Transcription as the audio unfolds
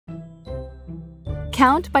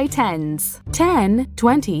Count by tens. 10,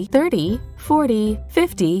 20, 30, 40,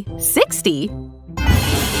 50, 60.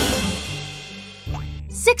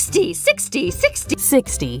 60, 60, 60.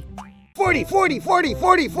 60. 40, 40, 40,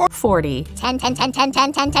 40, 40. 40. 10, 10, 10, 10,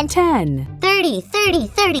 10, 10, 10. 10. 30, 30,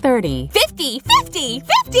 30. 30. 50, 50,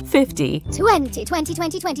 50. 50. 20, 20,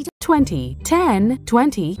 20, 20. 20. 10,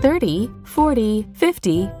 20, 30, 40,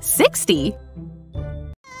 50, 60.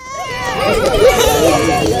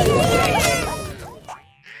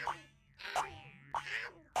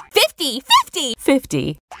 50, 50.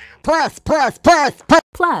 50. Plus. Plus.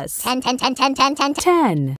 10, 10, 10, 10, 10, 10,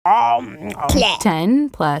 10. 10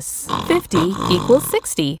 plus 50 equals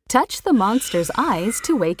 60. Touch the monster's eyes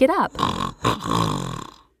to wake it up.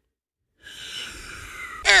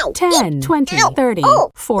 10, 20, 30,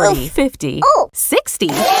 40, 50, 60.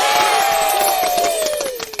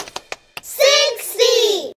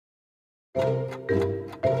 60!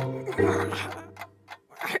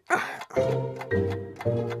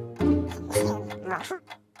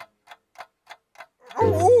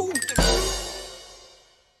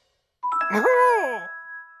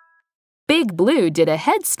 Big Blue did a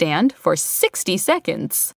headstand for 60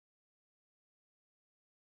 seconds.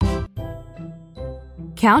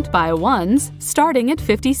 Count by ones, starting at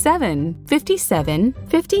 57, 57,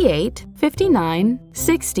 58, 59,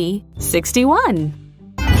 60, 61.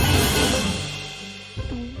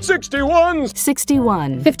 61.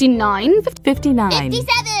 61. 59, 59.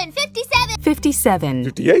 57, 57. 57.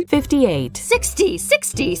 58. 58. 60,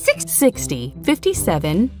 60, 60. 60.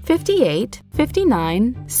 57. 58.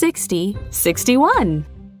 59. 60. 61.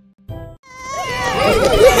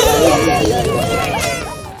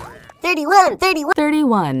 31, 31.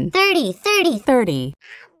 31. 30, 30. 30.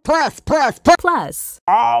 Plus. Plus.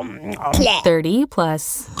 30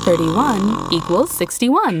 plus 31 equals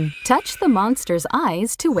 61. Touch the monster's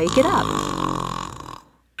eyes to wake it up.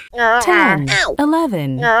 10,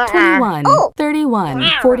 11, 21, 31,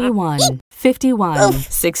 41, 51,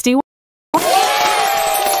 61.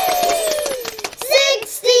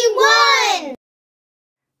 61!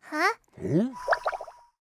 Huh?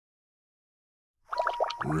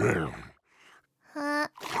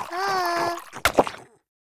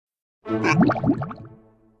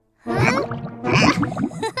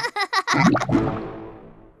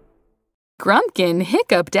 Grumpkin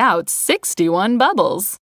hiccuped out 61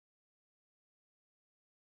 bubbles.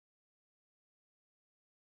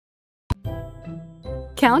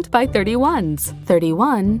 Count by 31s.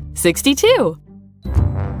 31, 62.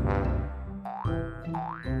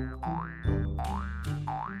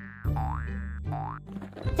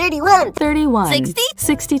 31. 31. 60?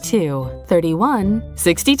 62. 31.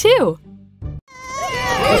 62.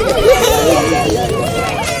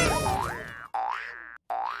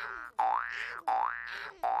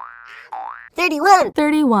 31.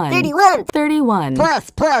 31. 31. 31.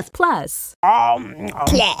 Plus. Plus.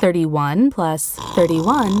 31 plus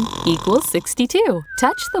 31 equals 62.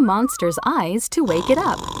 Touch the monster's eyes to wake it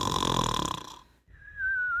up.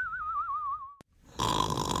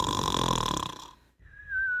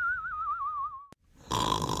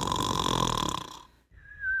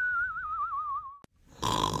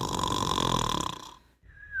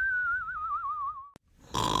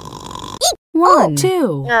 One,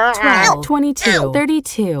 2, 12, 22,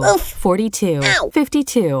 32, 42,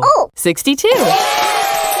 52, 62.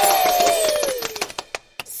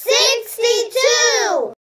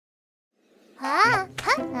 62!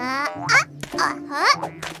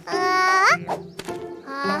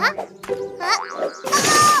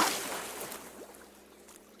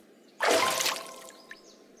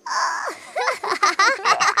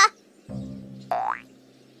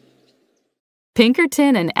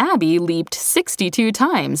 Pinkerton and Abby leaped 62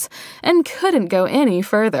 times and couldn't go any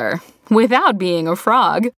further without being a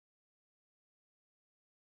frog.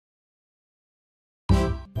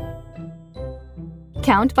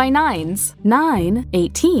 Count by nines. 9,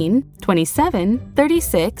 18, 27,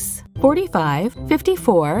 36, 45,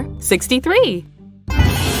 54, 63.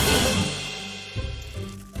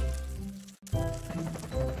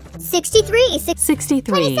 63. 63.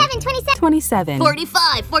 27. 27. 27.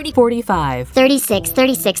 45. 40. 45. 36.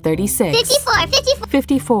 36. 36. 54. 54.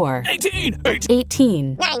 54.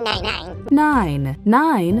 18. 9. 9.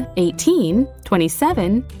 9, 18,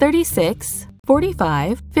 27, 36,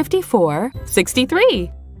 45, 54,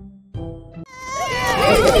 63. 40.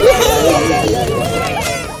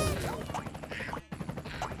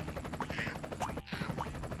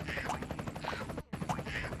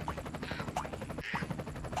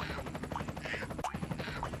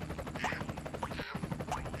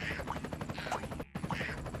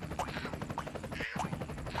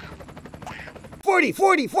 40,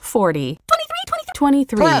 40, 40.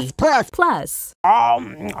 23. Plus.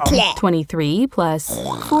 23 plus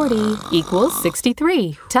 40 equals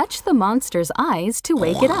 63. Touch the monster's eyes to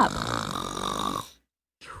wake it up.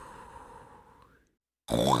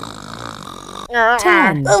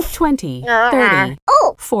 10, 20, 30,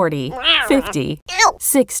 40, 50,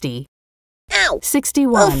 60,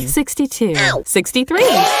 61, 62, 63.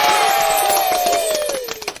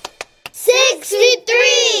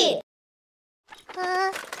 63!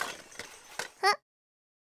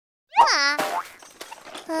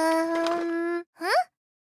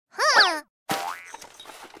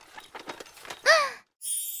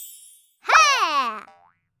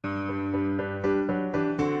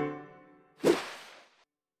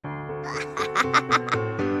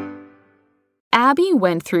 Abby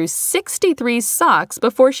went through 63 socks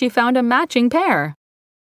before she found a matching pair.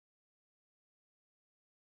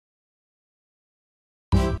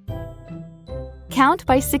 Count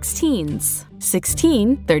by 16s.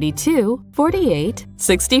 16, 32, 48,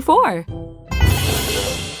 64.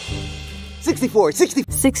 64, 60.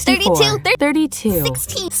 64, 32,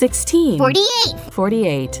 16, 48.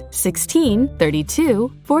 48, 16,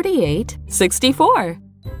 32, 48, 64.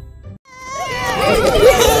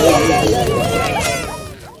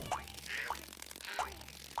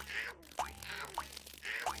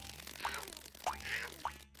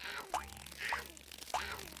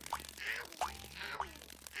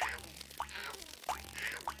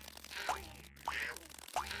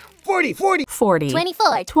 40, 40. 40.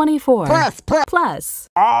 24. 24. Plus.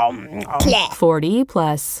 40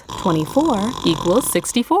 plus 24 equals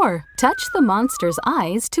 64. Touch the monster's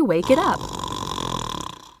eyes to wake it up.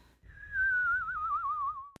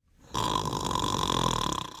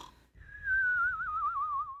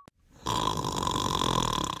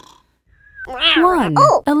 One,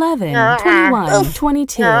 11, 21,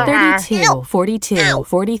 22, 32, 42,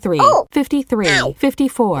 43, 53,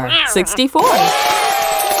 54, 64. 64!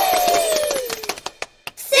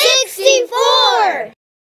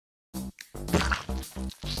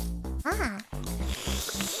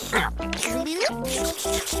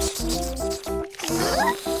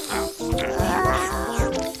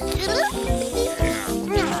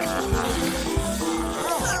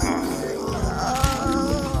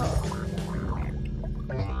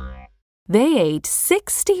 They ate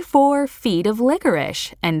 64 feet of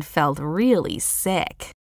licorice and felt really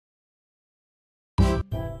sick.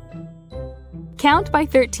 Count by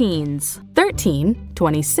 13s. 13,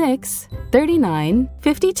 26, 39,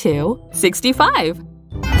 52, 65.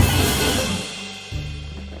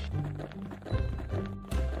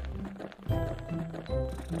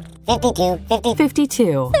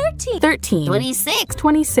 52, 13, 26,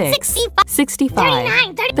 26,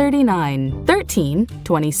 65, 39, 13,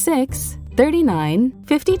 26, 39,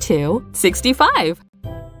 52, 65.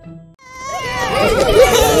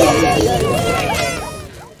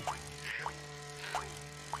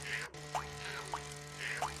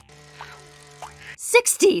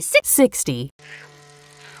 60.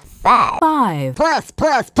 5.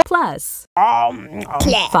 Plus. Plus.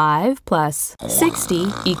 5 plus 60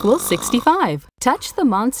 equals 65. Touch the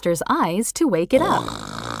monster's eyes to wake it up.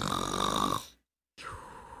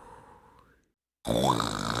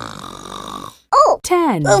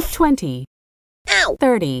 10, 20,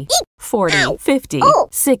 30, 40, 50,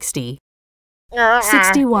 60,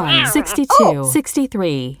 61, 62,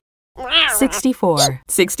 63, 64,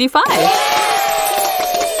 65.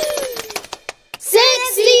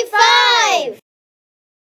 65!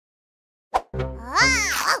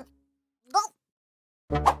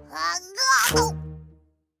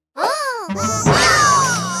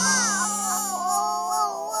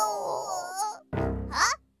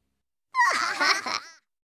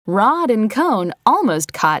 Rod and Cone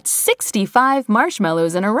almost caught 65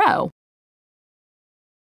 marshmallows in a row.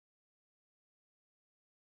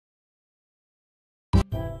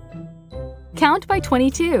 Count by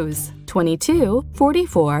 22s. 22,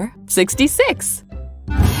 44, 66.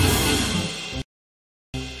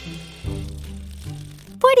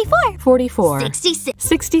 44. 66.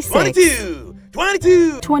 66.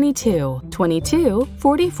 22. 22,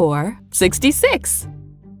 44, 66.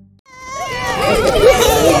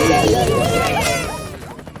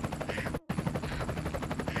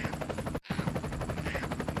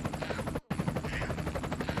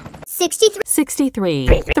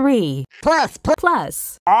 63. 3.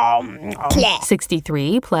 Plus.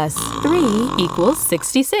 63 plus 3 equals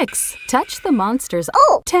 66. Touch the monster's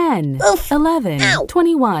 10, 11,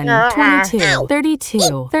 21, 22,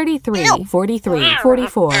 32, 33, 43,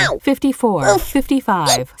 44, 54,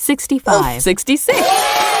 55, 65, 66.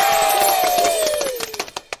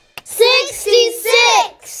 66!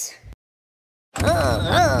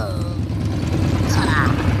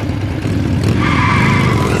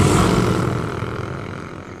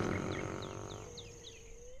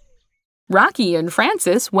 Rocky and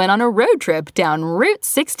Francis went on a road trip down Route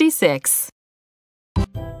 66.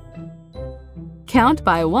 Count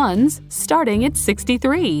by ones starting at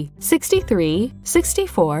 63. 63,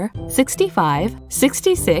 64, 65,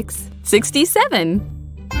 66, 67.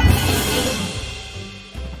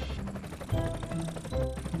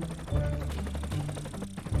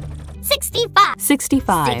 65.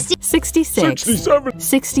 65, 66, 67.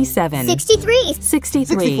 67, 63.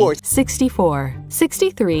 63, 64,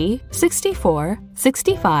 63, 64,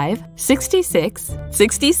 65, 66,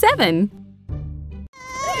 67.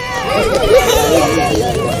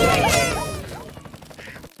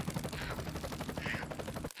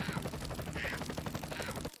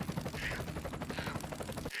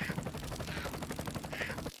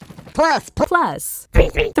 Plus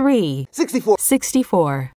 3. 64.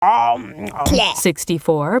 64.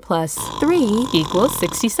 64 plus 3 equals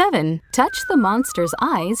 67. Touch the monster's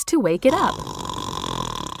eyes to wake it up.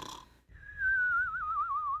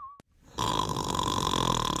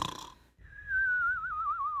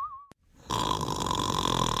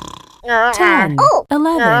 10,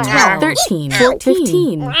 11, 13,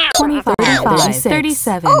 14, 25, 36,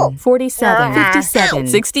 37, 47, 57,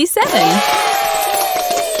 67.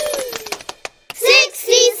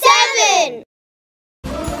 67.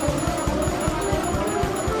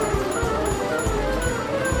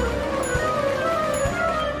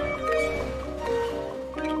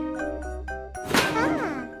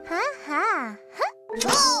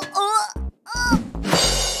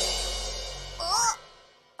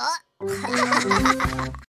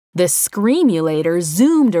 The Screamulator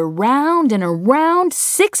zoomed around and around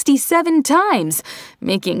 67 times,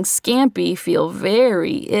 making Scampy feel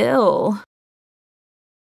very ill.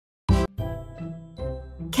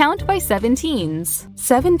 Count by 17s.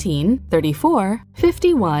 17, 34,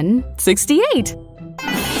 51, 68.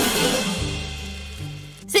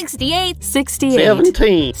 68. 68.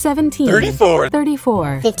 17. 17. 34.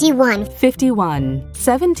 34. 51. 51.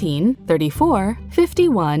 17, 34,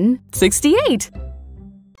 51, 68.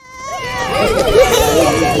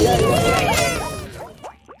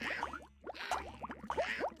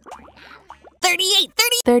 38.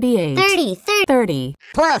 38. 30. 30.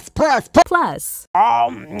 Plus. Plus.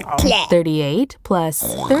 38 plus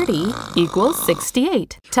 30 equals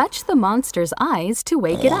 68. Touch the monster's eyes to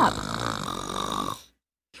wake it up.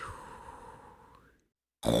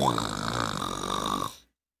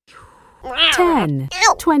 10,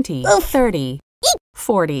 20, 30,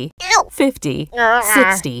 40, 50,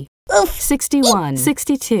 60, 61,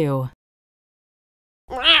 62,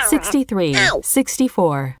 63,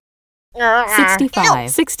 64,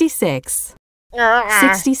 65, 66,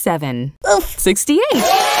 67, 68.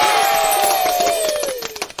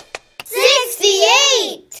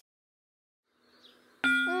 68.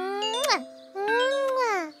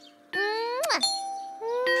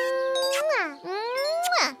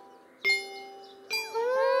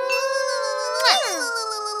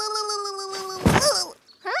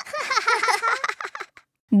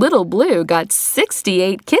 Little Blue got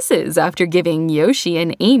 68 kisses after giving Yoshi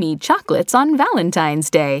and Amy chocolates on Valentine's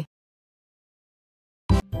Day.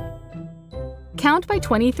 Count by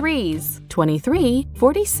 23s. 23,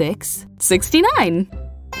 46, 69.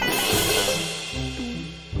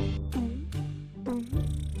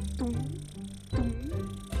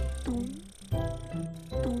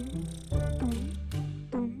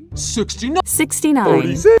 69.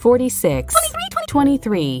 69, 46,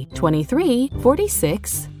 23, 23,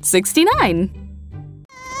 46, 69.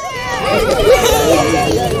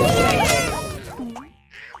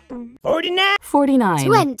 49.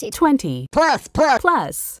 49, 20, Plus.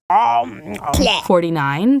 plus.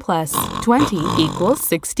 49 plus 20 equals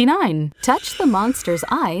 69. Touch the monster's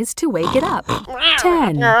eyes to wake it up.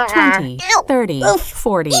 10, 20, 30,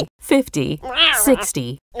 40, 50,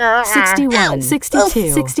 60, 61,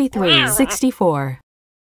 62, 63, 64,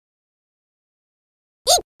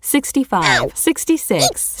 65,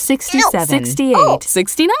 66, 67, 68,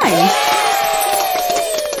 69.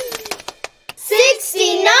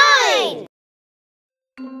 69.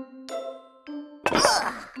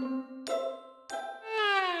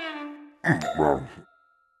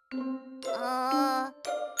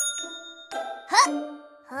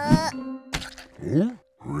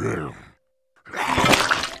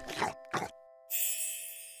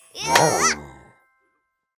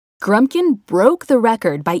 Grumpkin broke the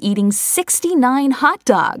record by eating 69 hot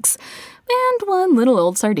dogs and one little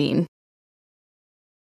old sardine.